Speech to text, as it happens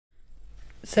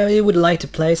So you would like to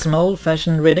play some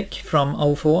old-fashioned Riddick from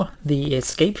 04, the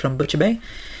Escape from Butcher Bay,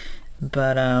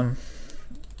 but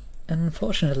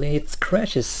unfortunately it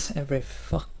crashes every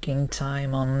fucking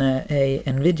time on a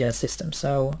Nvidia system,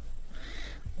 so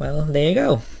well, there you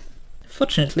go.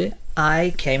 Fortunately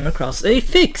I came across a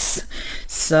fix,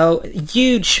 so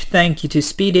huge thank you to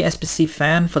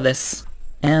SpeedySPCFan for this,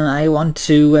 and I want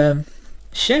to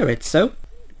share it, so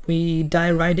we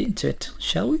dive right into it,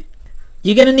 shall we?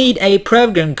 You're gonna need a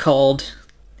program called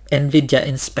Nvidia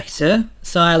Inspector,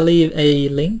 so I'll leave a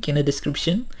link in the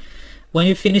description. When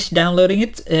you finish downloading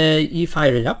it, you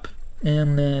fire it up,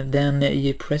 and then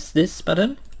you press this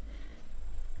button.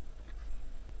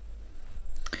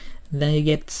 Then you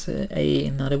get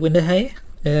another window here,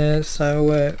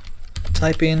 so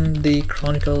type in the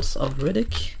Chronicles of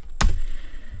Riddick,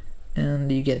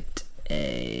 and you get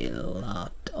a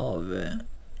lot of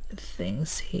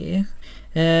things here.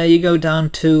 You go down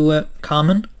to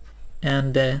common,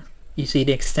 and you see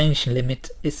the extension limit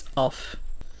is off.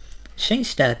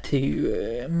 Change that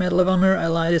to Medal of Honor,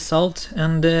 Allied Assault,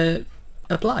 and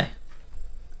apply.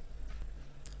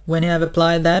 When you have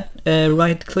applied that,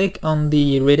 right click on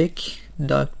the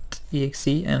Riddick.exe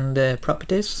and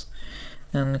properties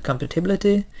and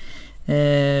compatibility,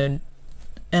 and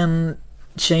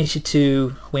change it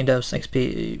to Windows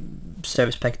XP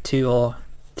Service Pack 2 or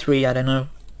 3, I don't know,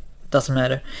 doesn't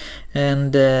matter,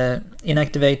 and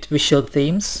inactivate visual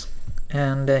themes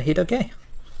and hit OK.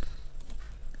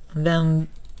 Then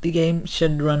the game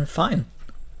should run fine.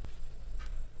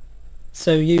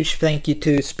 So huge thank you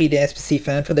to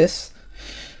SpeedySPCFan for this.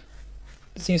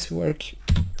 It seems to work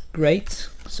great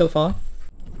so far.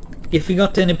 If you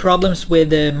got any problems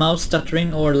with mouse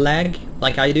stuttering or lag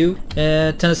like I do,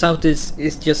 turns out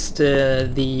it's just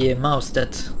the mouse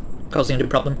that's causing the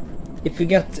problem. If you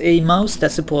got a mouse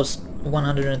that supports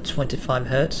 125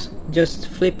 Hz, just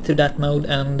flip to that mode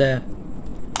and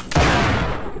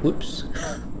whoops.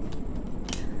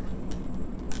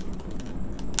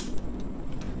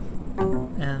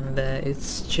 And it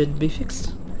should be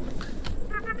fixed.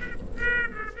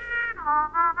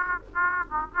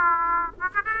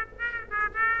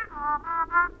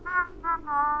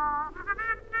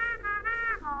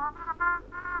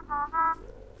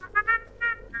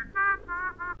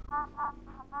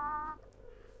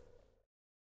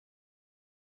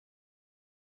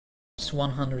 It's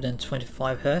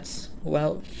 125 Hz.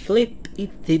 Well, flip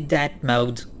it to that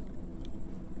mode.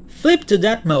 Flip to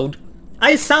that mode.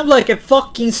 I sound like a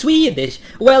fucking Swedish.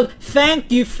 Well,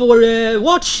 thank you for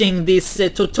watching this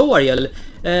tutorial,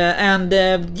 and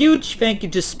huge thank you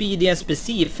to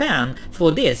SpeedySPCFan for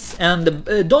this, and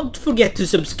don't forget to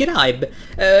subscribe.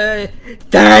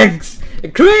 Thanks,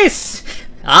 Chris.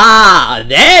 Ah,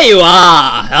 there you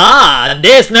are. Ah,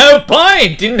 there's no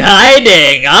point in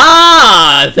hiding.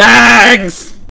 Ah, thanks.